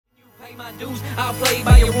pay my dues, I'll play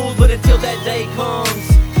by your rules, but until that day comes,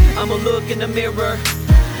 I'ma look in the mirror,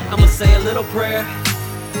 I'ma say a little prayer,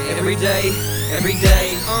 every day,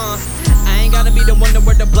 I ain't gotta be the one to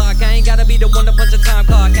work the block, I ain't gotta be the one to punch the time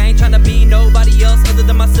clock, I ain't tryna be nobody else other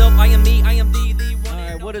than myself, I am me, I am the one.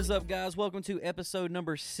 Alright, what is up, guys? Welcome to episode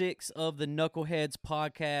number 6 of the Knuckleheads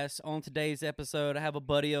podcast. On today's episode, I have a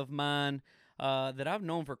buddy of mine that I've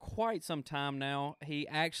known for quite some time now. He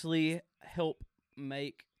actually helped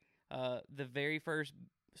make the very first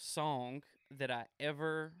song that I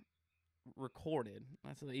ever recorded.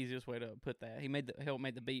 That's the easiest way to put that. He helped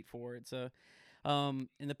make the beat for it. So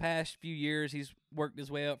in the past few years, he's worked his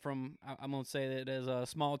way up from, I'm going to say that as a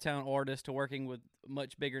small town artist to working with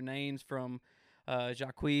much bigger names, from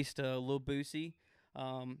Jacquees to Lil Boosie.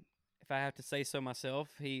 If I have to say so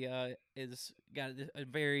myself, he is got a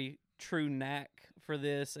very true knack for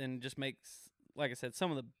this and just makes, like I said, some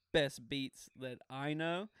of the best beats that I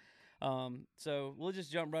know. So we'll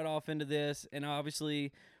just jump right off into this, and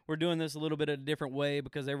obviously we're doing this a little bit of a different way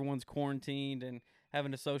because everyone's quarantined and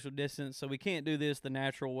having a social distance, so we can't do this the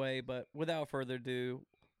natural way. But without further ado,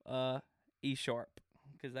 E-Sharpe,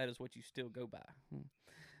 because that is what you still go by.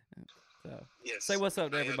 So yes. Say what's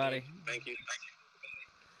up to everybody. Thank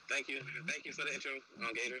you for the intro,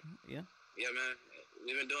 Gator. Yeah, man,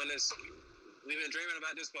 we've been doing this, we've been dreaming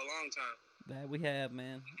about this for a long time. That we have,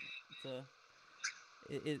 man.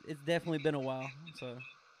 It's definitely been a while. So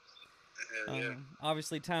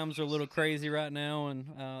obviously times are a little crazy right now, and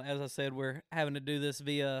as I said, we're having to do this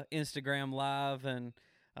via Instagram Live, and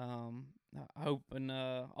I hope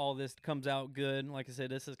all this comes out good. Like I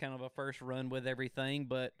said, this is kind of a first run with everything,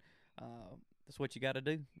 but that's what you got to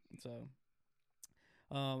do. So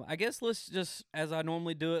I guess let's just, as I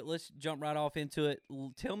normally do it, let's jump right off into it.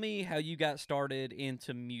 Tell me how you got started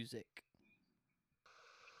into music.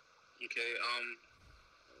 Okay,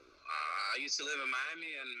 I used to live in Miami,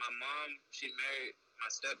 and my mom, she married my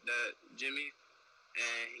stepdad, Jimmy,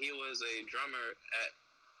 and he was a drummer at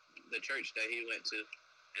the church that he went to,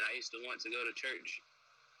 and I used to want to go to church.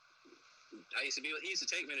 He used to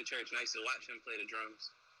take me to church, and I used to watch him play the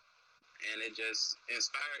drums, and it just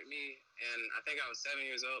inspired me, and I think I was 7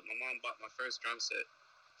 years old. My mom bought my first drum set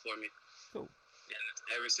for me. Cool. And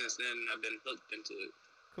ever since then, I've been hooked into it.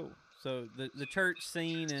 Cool. So the church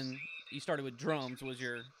scene, and you started with drums, was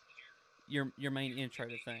your main intro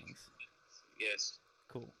to things. Yes.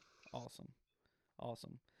 Cool. Awesome.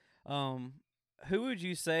 Who would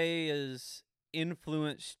you say has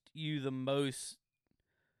influenced you the most,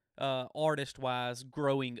 artist-wise,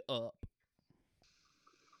 growing up?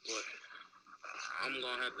 Well, I'm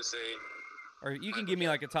gonna have to say, or you can give me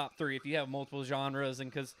like a top 3 if you have multiple genres, and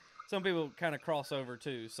because some people kind of cross over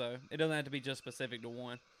too, so it doesn't have to be just specific to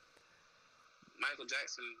one. Michael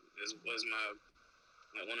Jackson was my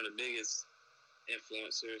one of the biggest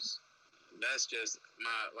influencers. That's just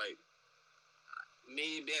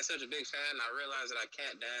me being such a big fan. I realized that I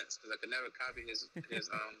can't dance because I could never copy his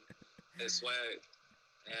swag,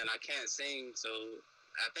 and I can't sing. So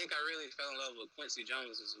I think I really fell in love with Quincy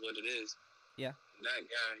Jones, is what it is. Yeah. That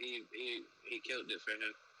guy, he killed it for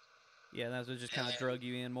him. Yeah, that's what just kind of drug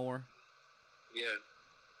you in more. Yeah.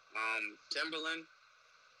 Timberland.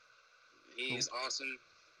 He's awesome.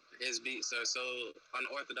 His beats are so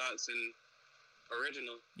unorthodox and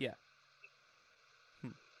original. Yeah.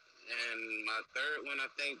 And my third one, I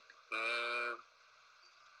think, I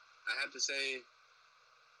have to say,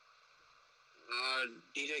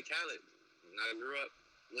 DJ Khaled. I grew up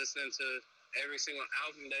listening to every single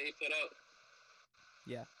album that he put out.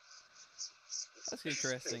 Yeah. That's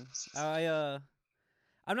interesting.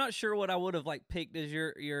 I'm not sure what I would have picked as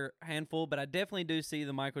your handful, but I definitely do see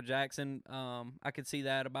the Michael Jackson. I could see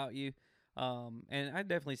that about you, and I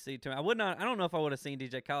definitely see too. I don't know if I would have seen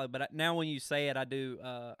DJ Khaled, but now when you say it, I do.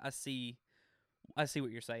 I see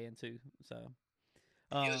what you're saying too. So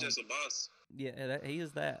he was just a boss. Yeah, he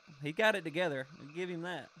is that. He got it together. I'll give him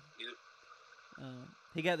that. Yeah.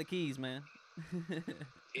 He got the keys, man. he brought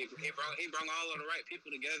all of the right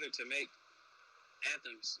people together to make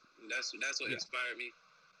anthems. That's what inspired me.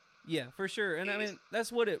 Yeah, for sure. And I mean,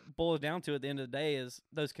 that's what it boils down to at the end of the day, is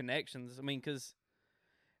those connections. I mean, because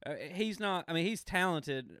he's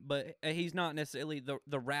talented, but he's not necessarily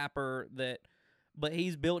the rapper but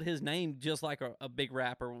he's built his name just like a big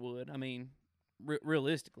rapper would. I mean,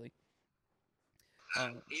 realistically.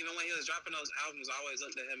 Even when he was dropping those albums, I always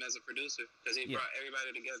looked at him as a producer because he brought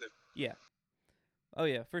everybody together. Yeah. Oh,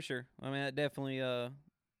 yeah, for sure. I mean, that definitely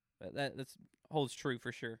that holds true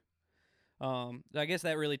for sure. I guess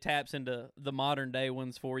that really taps into the modern day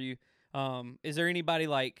ones for you. Is there anybody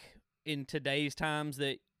in today's times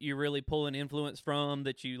that you're really pulling influence from,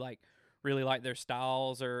 that you really like their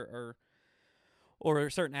styles or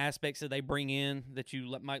certain aspects that they bring in that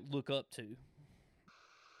you might look up to?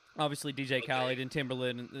 Obviously, DJ Khaled and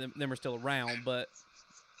Timberland and them are still around, but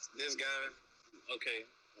this guy, okay,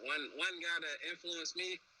 one guy that influenced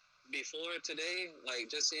me before today, like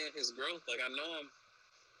just seeing his growth, like I know him,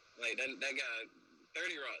 like that guy,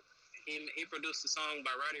 30 Rock. He produced a song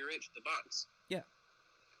by Roddy Ricch, The Box. Yeah.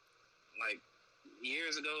 Like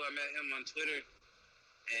years ago, I met him on Twitter,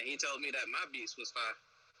 and he told me that my beats was fire,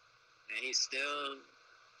 and he's still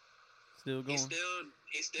going. He's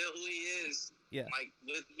still who he is. Yeah. Like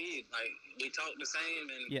with me, like we talk the same,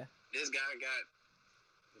 and this guy got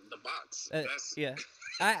The Box. Yeah.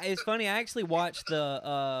 It's funny. I actually watched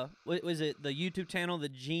the was it the YouTube channel, The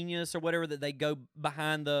Genius or whatever, that they go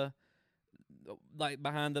behind the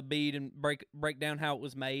beat and break down how it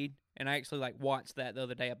was made. And I actually watched that the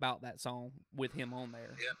other day about that song with him on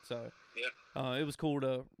there. Yeah. So it was cool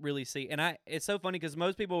to really see. And it's so funny because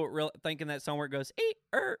most people thinking that song where it goes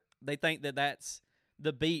they think that that's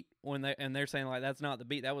the beat and they're saying that's not the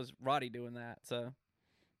beat. That was Roddy doing that. So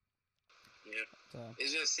yeah. So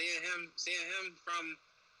it's just seeing him from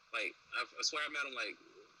I swear I met him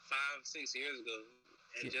 5-6 years ago,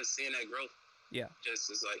 and just seeing that growth. Yeah.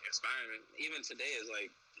 Just is inspiring. Even today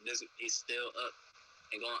is he's still up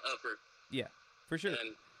and going upper. Yeah, for sure.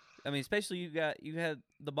 And, I mean, especially you had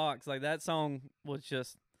The Box. That song was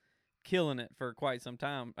just killing it for quite some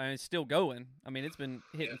time. I mean, it's still going. I mean, it's been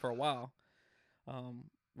hitting for a while.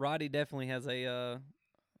 Roddy definitely has an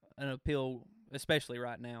appeal, especially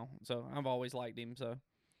right now. So I've always liked him. So,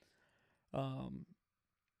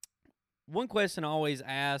 one question I always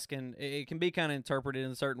ask, and it can be kind of interpreted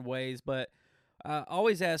in certain ways, but I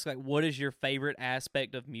always ask, what is your favorite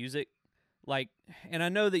aspect of music? And I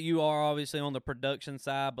know that you are obviously on the production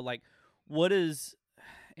side, but what is,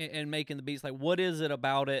 and making the beats, what is it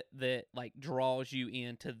about it that draws you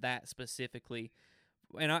into that specifically?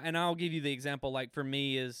 And I'll give you the example. For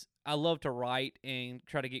me is I love to write and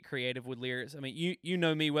try to get creative with lyrics. I mean, you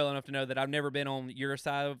know me well enough to know that I've never been on your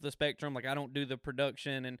side of the spectrum. I don't do the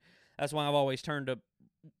production, and that's why I've always turned to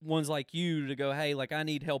ones like you to go, hey, I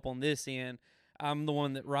need help on this end. I'm the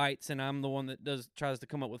one that writes, and I'm the one that tries to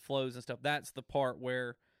come up with flows and stuff. That's the part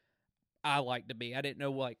where I like to be. I didn't know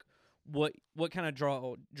what kind of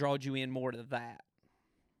drawed you in more to that.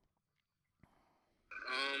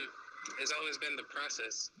 It's always been the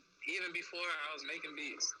process. Even before I was making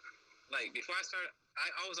beats, before I started,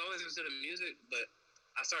 I was always into the music, but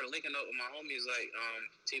I started linking up with my homies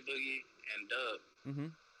T Boogie and Dub. Mm-hmm.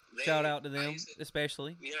 Shout out to them,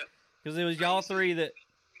 especially. Yeah. Because it was y'all three that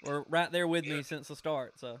were right there with me since the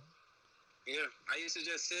start. So. Yeah, I used to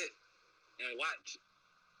just sit and watch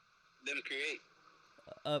them create.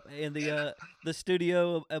 Up in the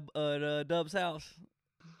studio at Dub's house.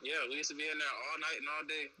 Yeah, we used to be in there all night and all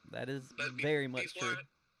day. That is very much true.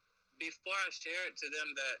 Before I shared to them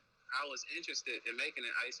that I was interested in making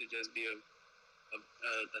it, I used to just be a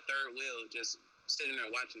third wheel, just sitting there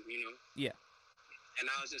watching, Yeah. And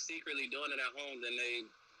I was just secretly doing it at home. Then they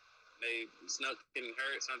snuck and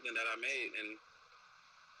heard something that I made, and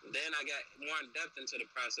then I got more in depth into the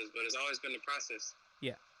process. But it's always been the process.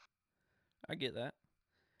 Yeah, I get that.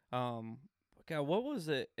 God, what was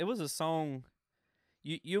it? It was a song.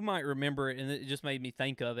 You might remember it, and it just made me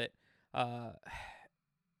think of it.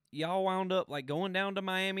 Y'all wound up going down to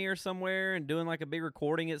Miami or somewhere and doing a big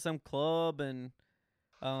recording at some club, and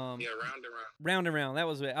Round and Round. Round and Round. That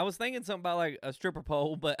was it. I was thinking something about a stripper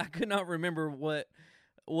pole, but I could not remember what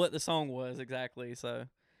the song was exactly. So,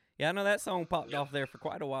 yeah, I know that song popped off there for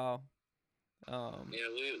quite a while. I think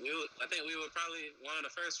we were probably one of the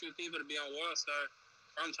first few people to be on World Star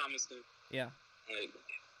from Thomaston. Yeah.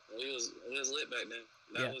 We was lit back then.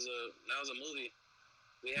 That was a movie.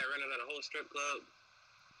 We had rented out a whole strip club.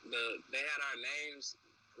 They had our names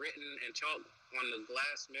written in chalk on the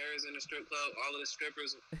glass mirrors in the strip club. All of the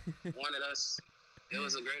strippers wanted us. It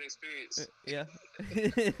was a great experience. Yeah.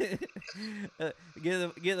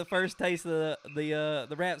 Get the first taste of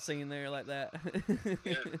the rap scene there like that.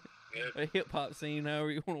 Yeah. A hip hop scene,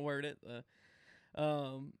 however you want to word it.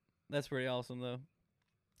 That's pretty awesome though.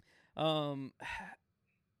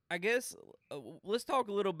 I guess let's talk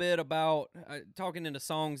a little bit about talking into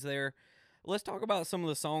songs there. Let's talk about some of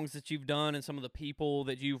the songs that you've done and some of the people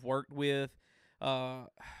that you've worked with. Tell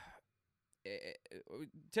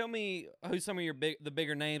me who some of the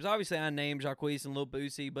bigger names. Obviously, I named Jacquees and Lil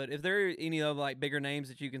Boosie, but if there are any other bigger names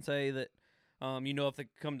that you can say that if they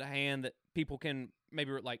come to hand that people can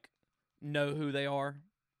maybe know who they are.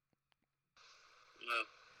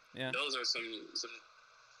 Yeah, those are some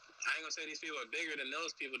I ain't gonna say these people are bigger than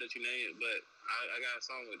those people that you named, but I got a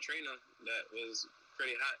song with Trina that was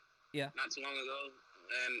pretty hot. Yeah. Not too long ago,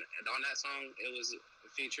 and on that song it was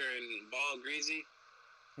featuring Ball Greasy.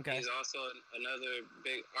 Okay. He's also another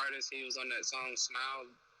big artist. He was on that song "Smile"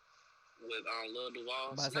 with Lil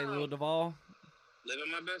Duval. I say Lil Duval.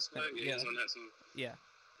 Living My Best Life. Yeah, he was on that song. Yeah.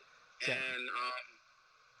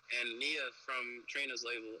 And Nia from Trina's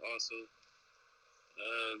label also.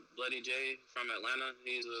 Bloody J from Atlanta.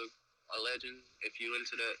 He's a legend. If you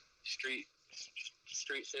into that street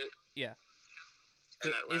shit. Yeah.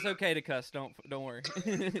 It's okay to cuss. Don't worry.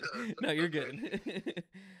 No, you're good.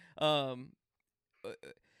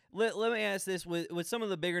 Let me ask this: with some of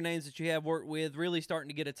the bigger names that you have worked with, really starting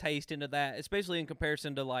to get a taste into that, especially in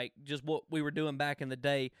comparison to like just what we were doing back in the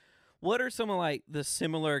day. What are some of like the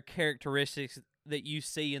similar characteristics that you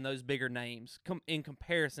see in those bigger names in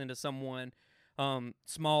comparison to someone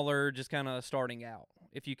smaller, just kind of starting out?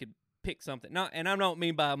 If you could pick something, and I don't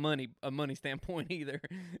mean by a money standpoint either.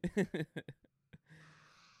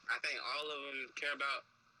 I think all of them care about.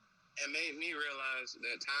 It made me realize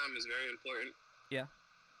that time is very important. Yeah.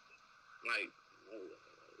 Like,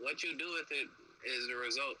 what you do with it is the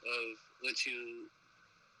result of what you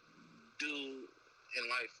do in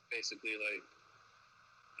life, basically. Like,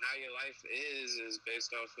 how your life is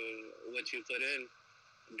based off of what you put in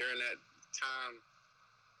during that time.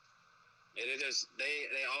 And it just, they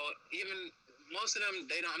all, even most of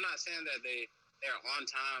them, they don't, I'm not saying that they're on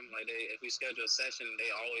time. Like, if we schedule a session,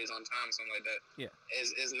 they always on time, something like that. Yeah.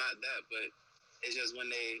 It's not that, but it's just when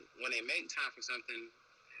they make time for something,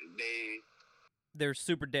 they're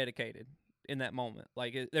super dedicated in that moment.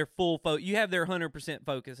 Like, they're full you have their 100%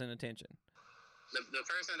 focus and attention. The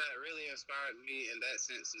person that really inspired me in that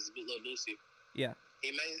sense is Lil Boosie. Yeah.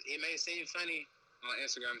 He may seem funny on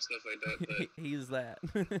Instagram and stuff like that, but he's that.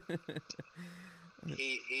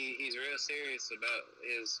 he's real serious about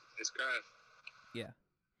his craft. Yeah.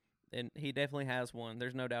 And he definitely has one.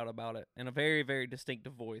 There's no doubt about it. And a very, very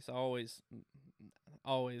distinctive voice. I always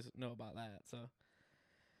know about that. So.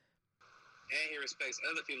 And he respects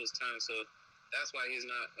other people's time, so that's why he's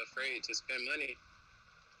not afraid to spend money.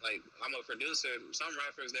 Like, I'm a producer. Some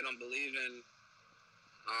rappers, they don't believe in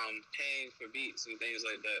paying for beats and things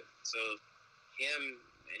like that. So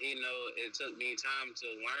he know it took me time to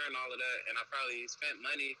learn all of that, and I probably spent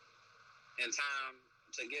money and time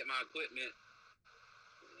to get my equipment.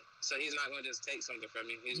 So he's not going to just take something from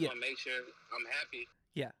me. He's going to make sure I'm happy.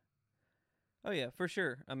 Yeah. Oh, yeah, for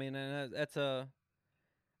sure. I mean, that's a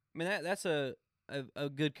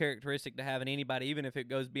good characteristic to have in anybody, even if it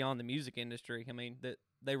goes beyond the music industry. I mean, that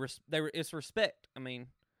it's respect. I mean,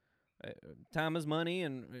 time is money,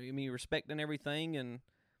 and I mean, respecting everything. And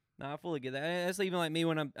no, I fully get that. That's even like me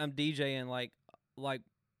when I'm DJing. Like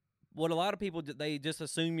what a lot of people do, they just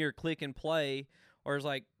assume you're click and play, or it's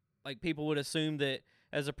like people would assume that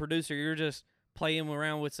as a producer you're just playing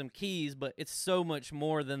around with some keys, but it's so much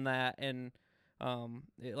more than that. And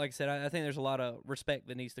like I said, I think there's a lot of respect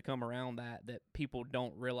that needs to come around that people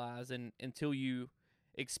don't realize, and until you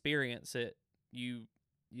experience it, you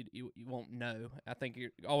won't know. I think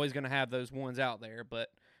you're always going to have those ones out there, but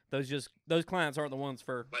those clients aren't the ones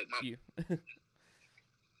for you.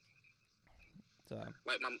 So,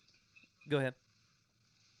 go ahead.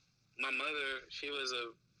 My mother, she was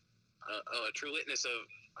a true witness of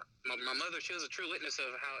my mother. She was a true witness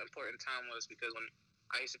of how important time was, because when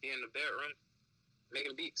I used to be in the bedroom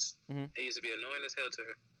making beats, it used to be annoying as hell to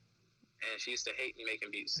her, and she used to hate me making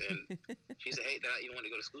beats, and she used to hate that I even wanted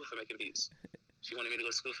to go to school for making beats. She wanted me to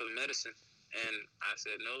go to school for medicine, and I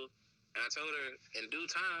said no. And I told her, in due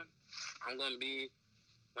time, I'm gonna be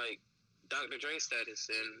like Dr. Dre status.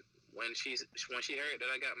 And when she heard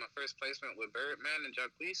that I got my first placement with Birdman and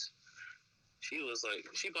Jacquees, she was like,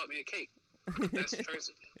 she bought me a cake. That's the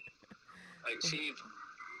first. Like, she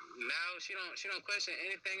don't question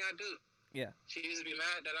anything I do. Yeah. She used to be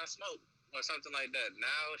mad that I smoke or something like that.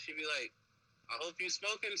 Now she be like, I hope you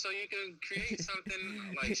smoking so you can create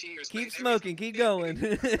something. Like, she respects keep smoking, keep going.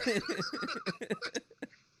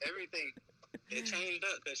 Everything. It changed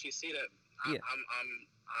up because she see that I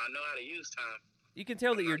know how to use time. You can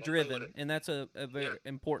tell that you're driven, and that's a very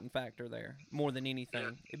important factor there, more than anything.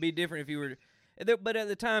 Yeah. It'd be different if you were, but at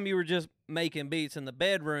the time you were just making beats in the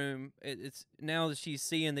bedroom. It's now that she's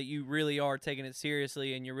seeing that you really are taking it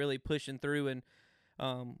seriously and you're really pushing through and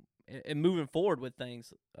moving forward with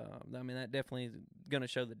things. I mean, that definitely is going to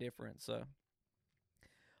show the difference. So,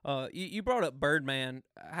 you brought up Birdman.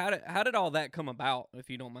 How did all that come about, if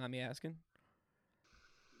you don't mind me asking?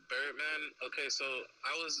 Birdman. Okay, so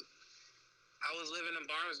I was living in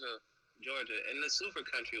Barnesville Georgia, in the super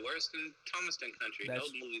country, worse than Thomaston country.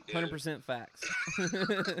 That's no movie theater. 100% facts.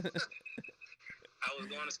 I was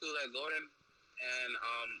going to school at Gordon, and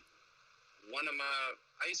I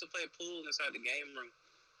used to play pool inside the game room,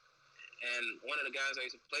 and one of the guys I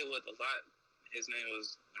used to play with a lot, his name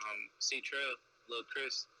was C. Trill, Lil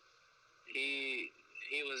Chris. I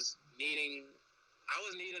was needing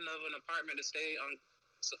of an apartment to stay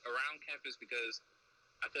around campus because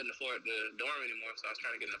I couldn't afford the dorm anymore, so I was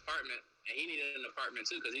trying to get an apartment, and he needed an apartment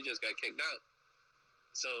too because he just got kicked out.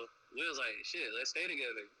 So we was like, shit, let's stay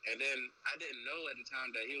together. And then I didn't know at the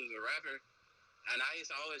time that he was a rapper, and I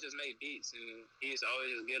used to always just make beats, and he used to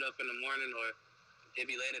always just get up in the morning, or it'd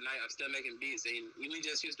be late at night, I'm still making beats, and we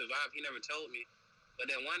just used to vibe. He never told me. But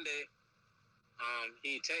then one day,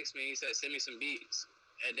 he texted me, he said, send me some beats.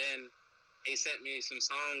 And then he sent me some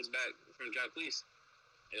songs back from Jacquees.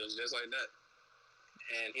 It was just like that.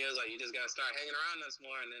 And he was like, you just got to start hanging around us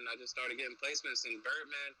more. And then I just started getting placements in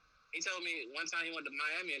Birdman. He told me one time he went to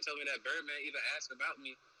Miami and told me that Birdman even asked about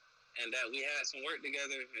me and that we had some work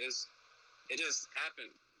together. It just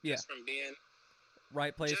happened. Yeah. Just from being...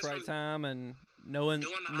 Right place, right time, and knowing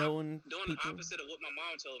doing people. The opposite of what my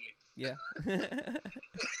mom told me. Yeah.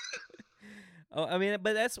 Oh, I mean,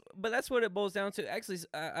 but that's what it boils down to. Actually,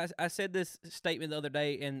 I said this statement the other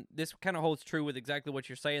day, and this kind of holds true with exactly what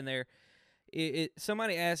you're saying there.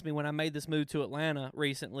 Somebody asked me when I made this move to Atlanta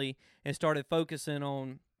recently and started focusing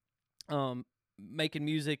on making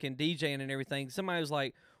music and DJing and everything. Somebody was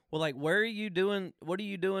like, well, like, what are you doing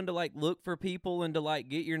to, like, look for people and to, like,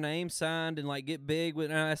 get your name signed and, like, get big?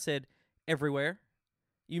 And I said, everywhere.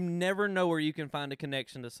 You never know where you can find a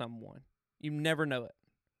connection to someone. You never know it.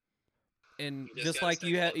 And just like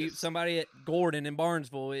you had somebody at Gordon in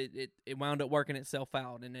Barnesville, it wound up working itself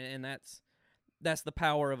out, and that's the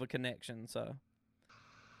power of a connection. So,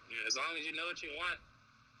 yeah, as long as you know what you want,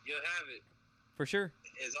 you'll have it. For sure.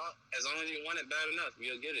 As long as you want it bad enough,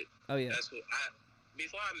 you'll get it. Oh yeah. That's what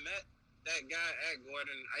before I met that guy at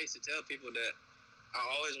Gordon, I used to tell people that I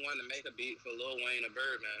always wanted to make a beat for Lil Wayne or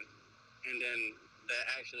Birdman, and then that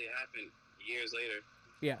actually happened years later.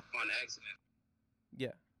 Yeah. On accident.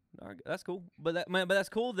 Yeah. That's cool. But that's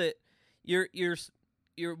cool that you're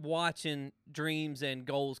watching dreams and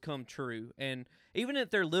goals come true. And even if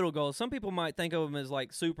they're little goals, some people might think of them as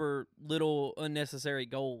like super little unnecessary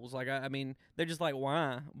goals. Like I mean, they're just like,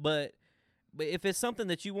 why? But if it's something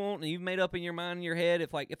that you want and you've made up in your mind in your head,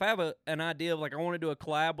 if I have an idea of like I want to do a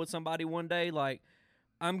collab with somebody one day, like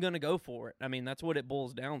I'm gonna go for it. I mean, that's what it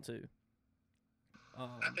boils down to.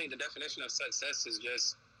 I think the definition of success is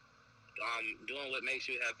just doing what makes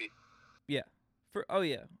you happy. Yeah.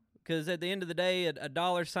 Because at the end of the day, a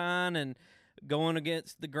dollar sign and going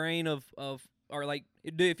against the grain of or like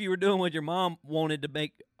if you were doing what your mom wanted to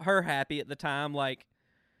make her happy at the time, like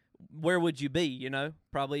where would you be? You know,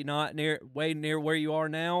 probably not way near where you are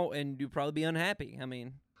now, and you'd probably be unhappy. I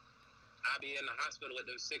mean, I'd be in the hospital with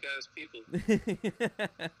them sick ass people.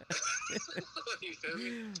 You feel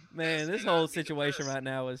me? Man, this whole situation right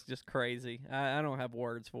now is just crazy. I don't have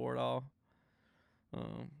words for it all.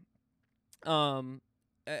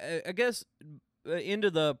 I guess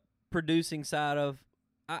into the producing side of,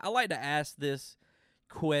 I like to ask this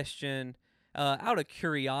question out of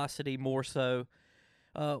curiosity more so.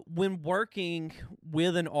 When working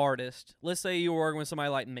with an artist, let's say you're working with somebody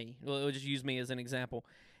like me. We'll just use me as an example.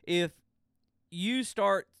 If you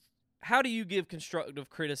start, how do you give constructive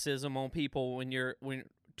criticism on people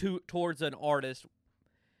towards an artist,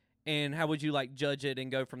 and how would you like judge it and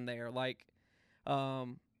go from there? Like,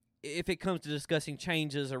 if it comes to discussing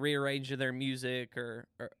changes or rearranging their music or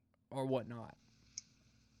whatnot.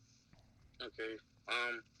 Okay.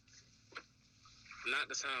 Not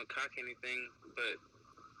to sound cocky or anything, but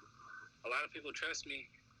a lot of people trust me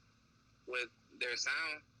with their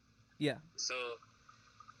sound. Yeah. So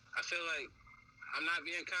I feel like I'm not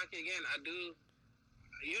being cocky again. I do.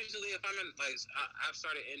 Usually if I'm in, like, I've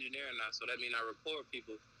started engineering now, so that means I record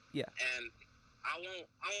people. Yeah. And I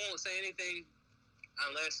won't say anything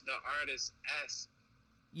unless the artist asks.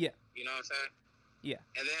 Yeah. You know what I'm saying? Yeah.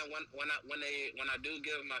 And then when I do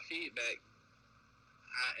give my feedback,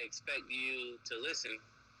 I expect you to listen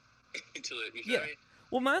to it. You feel me?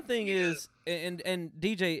 Well, my thing is, and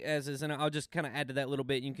DJ as is, and I'll just kind of add to that a little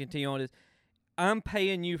bit. And you can continue on. Is I'm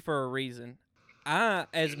paying you for a reason.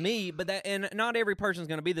 As me, but that, and not every person's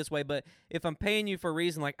going to be this way. But if I'm paying you for a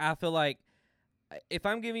reason, like I feel like if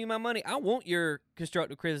I'm giving you my money, I want your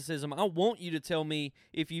constructive criticism. I want you to tell me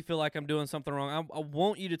if you feel like I'm doing something wrong. I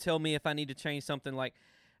want you to tell me if I need to change something. Like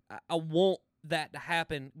I want that to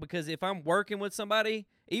happen, because if I'm working with somebody,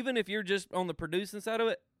 even if you're just on the producing side of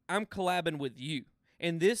it, I'm collabing with you.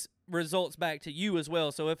 and this results back to you as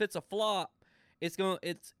well. So if it's a flop, it's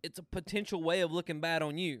a potential way of looking bad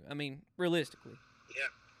on you. I mean, realistically.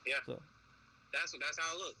 Yeah. So that's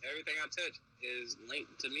how I look. Everything I touch is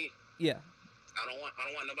linked to me. yeah. I don't want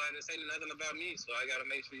nobody to say nothing about me, so I gotta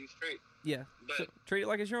make sure you straight. Yeah. But so treat it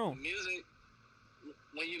like it's your own. Music,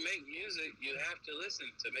 when you make music, you have to listen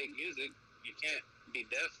to make music. You can't be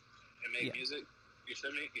deaf and make music. You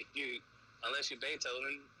feel me? Unless you're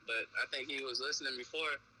Beethoven, but I think he was listening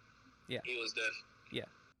before. Yeah. He was deaf. Yeah.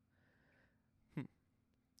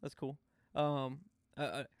 That's cool.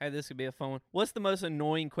 Hey, this could be a fun one. What's the most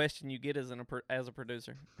annoying question you get as a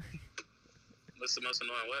producer? What's the most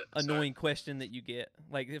annoying what? Annoying question that you get.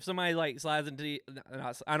 Like if somebody like slides into you,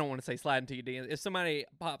 I don't want to say slide into your DMs. If somebody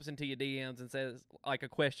pops into your DMs and says like a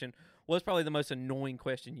question, what's probably the most annoying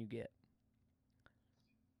question you get?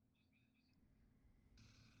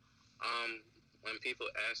 When people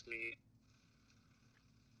ask me,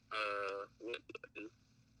 what do I do?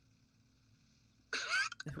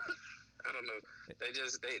 I don't know.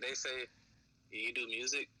 They say, you do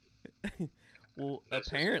music? Well,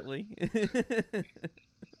 apparently.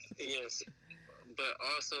 Yes. But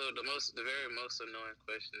also the very most annoying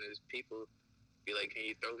question is people be like, can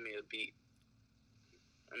you throw me a beat?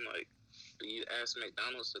 I'm like, do you ask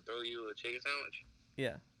McDonald's to throw you a chicken sandwich?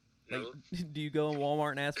 Yeah. No. Like, do you go in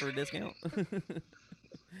Walmart and ask for a discount? No.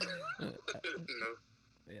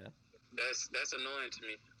 Yeah. That's annoying to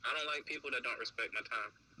me. I don't like people that don't respect my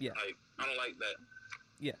time. Yeah. Like, I don't like that.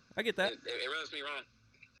 Yeah, I get that. It rubs me wrong.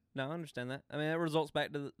 No, I understand that. I mean, that results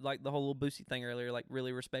back to like the whole little Boosie thing earlier, like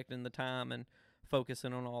really respecting the time and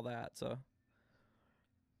focusing on all that. So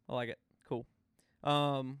I like it. Cool.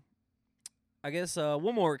 I guess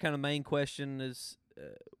one more kind of main question is,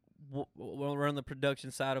 we're on the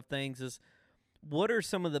production side of things, is what are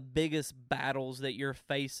some of the biggest battles that you're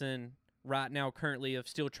facing right now currently of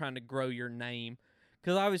still trying to grow your name?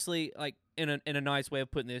 Because obviously, like in a nice way of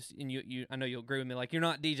putting this, and you I know you'll agree with me, like you're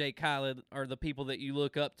not DJ Khaled or the people that you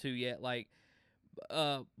look up to yet, like,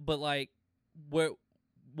 but like, what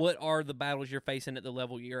are the battles you're facing at the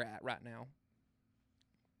level you're at right now?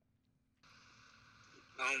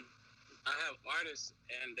 I have artists,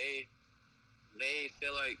 and they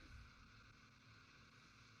feel like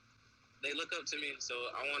they look up to me, so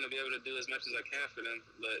I want to be able to do as much as I can for them,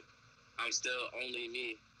 but I'm still only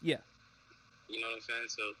me. Yeah. You know what I'm saying?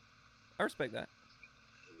 So I respect that.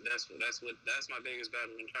 That's my biggest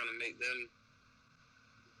battle. I'm trying to make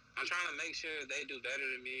sure they do better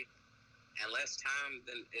than me in less time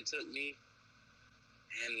than it took me,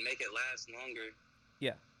 and make it last longer.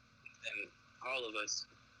 Yeah. Than all of us.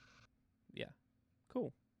 Yeah.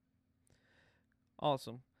 Cool.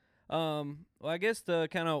 Awesome. Well, I guess to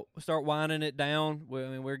kind of start winding it down,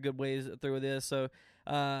 we're a good ways through this. So,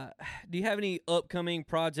 do you have any upcoming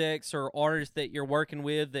projects or artists that you're working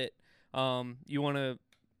with that you want to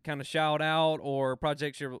kind of shout out, or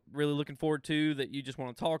projects you're really looking forward to that you just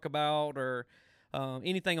want to talk about, or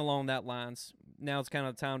anything along that lines? Now's kind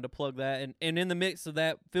of the time to plug that. And in the mix of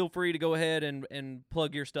that, feel free to go ahead and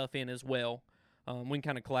plug your stuff in as well. We can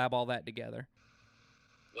kind of collab all that together.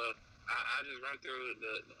 Well, I just run through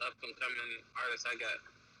the up and coming artists I got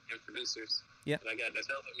and producers. Yeah. That I got that's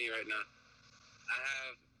helping me right now. I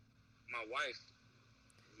have my wife,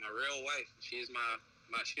 my real wife. She was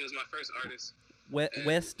my first artist. West,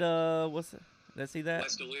 what's it? Let's see that.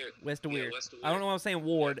 West of Weird. West of Weird. West of Weird. I don't know why I'm saying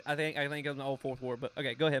Ward. Yeah. I think I'm the old fourth Ward, but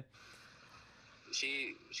okay, go ahead.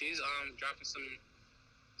 She's dropping some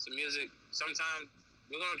music. Sometime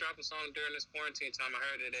we're gonna drop a song during this quarantine time. I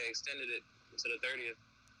heard that they extended it to the 30th.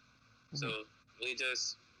 Mm-hmm. So we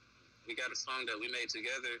got a song that we made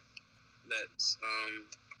together that's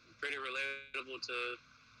pretty relatable to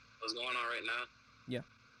what's going on right now. Yeah.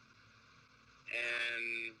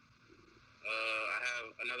 And I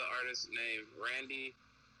have another artist named Randy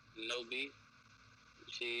Nobi.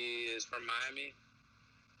 She is from Miami,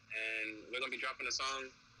 and we're gonna be dropping a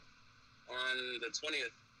song on the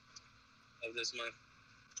 20th of this month.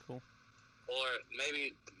 Cool. Or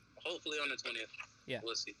maybe, hopefully on the 20th. Yeah.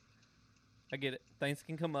 We'll see. I get it. Things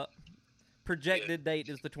can come up. Projected date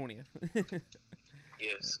is the 20th.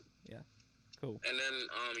 Yes. Yeah. Cool. And then,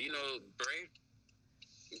 Bray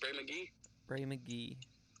McGee. Bray McGee.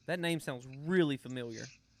 That name sounds really familiar.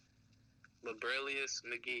 Labrelius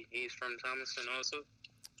McGee. He's from Thomaston also.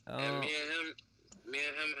 And me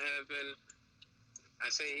and him have been. I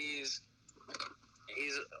say he's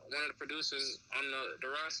one of the producers on the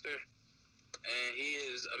roster, and he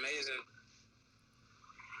is amazing.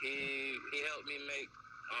 He helped me make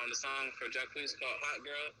the song for Jacquees called Hot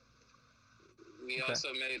Girl. We also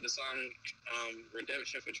made the song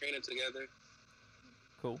Redemption for Trina together.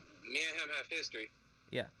 Cool. Me and him have history.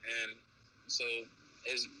 Yeah. And so me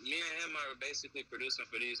and him are basically producing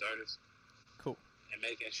for these artists. Cool. And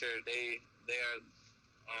making sure they are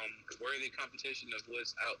worthy competition of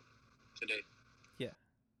what's out today. Yeah.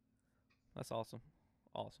 That's awesome.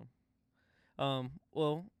 Awesome.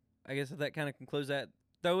 Well, I guess that kind of concludes that.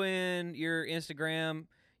 Throw in your Instagram,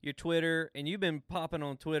 your Twitter, and you've been popping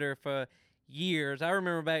on Twitter for years. I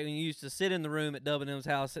remember back when you used to sit in the room at Dublin's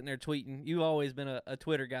house sitting there tweeting. You've always been a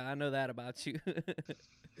Twitter guy. I know that about you. Yeah,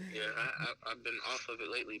 I've been off of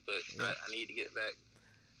it lately, but yeah. I need to get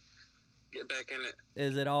back in it.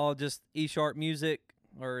 Is it all just E-Sharpe music,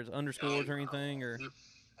 or is underscores or anything? Or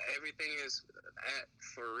everything is at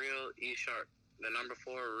For Real E-Sharpe. The number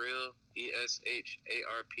 4, Real,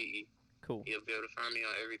 ESHARPE. Cool. You'll be able to find me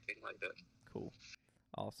on everything like that. Cool.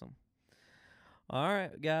 Awesome. All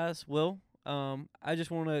right, guys. Well, I just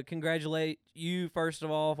want to congratulate you, first of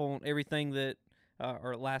all, on everything that,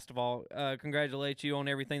 or last of all, congratulate you on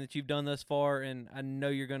everything that you've done thus far, and I know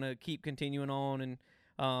you're going to keep continuing on, and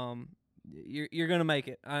you're going to make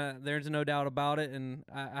it. There's no doubt about it, and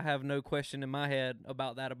I have no question in my head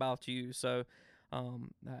about that about you. So,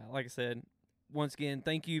 like I said, once again,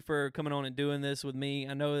 thank you for coming on and doing this with me.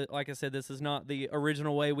 I know, like I said, this is not the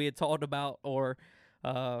original way we had talked about, or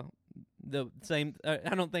the same.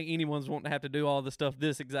 I don't think anyone's wanting to have to do all the stuff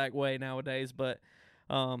this exact way nowadays, but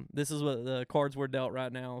this is what the cards were dealt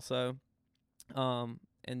right now. So,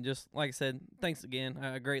 and just like I said, thanks again.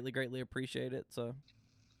 I greatly, greatly appreciate it. So,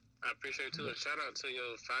 I appreciate it too. And shout out to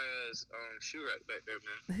your fire shoe rack back there,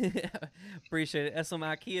 man. Appreciate it. That's some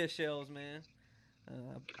IKEA shells, man.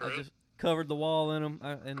 I just covered the wall in them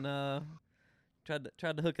and tried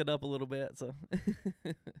to hook it up a little bit. So.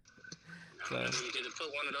 So. I need to put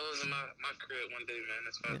one of those in my crib one day, man.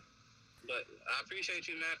 That's fine. Yeah. But I appreciate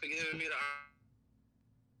you, man, for giving me the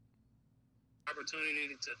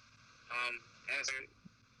opportunity to answer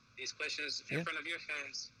these questions in front of your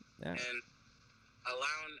fans. Yeah. And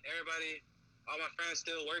allowing everybody, all my friends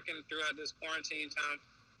still working throughout this quarantine time.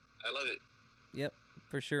 I love it. Yep,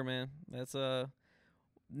 for sure, man. That's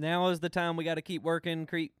now is the time we got to keep working,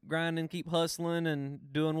 keep grinding, keep hustling, and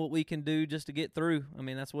doing what we can do just to get through. I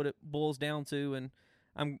mean, that's what it boils down to, and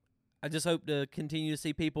I just hope to continue to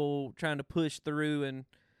see people trying to push through and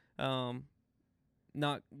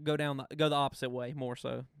not go the opposite way more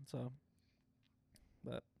so.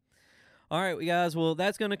 But all right, guys. Well,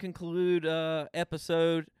 that's going to conclude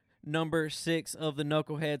episode number 6 of the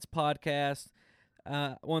Knuckleheads podcast.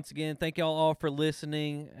 Once again, thank y'all all for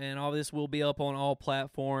listening, and all this will be up on all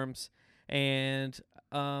platforms. And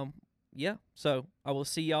yeah, so I will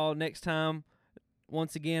see y'all next time.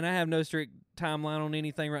 Once again, I have no strict timeline on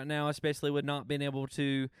anything right now, especially with not being able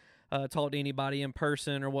to talk to anybody in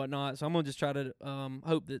person or whatnot. So I'm gonna just try to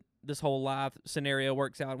hope that this whole live scenario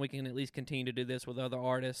works out, and we can at least continue to do this with other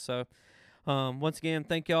artists. So once again,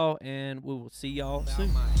 thank y'all, and we will see y'all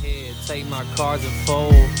soon. My head, take my cards and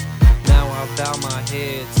fold. Now I bow my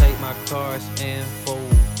head, take my cards and fold.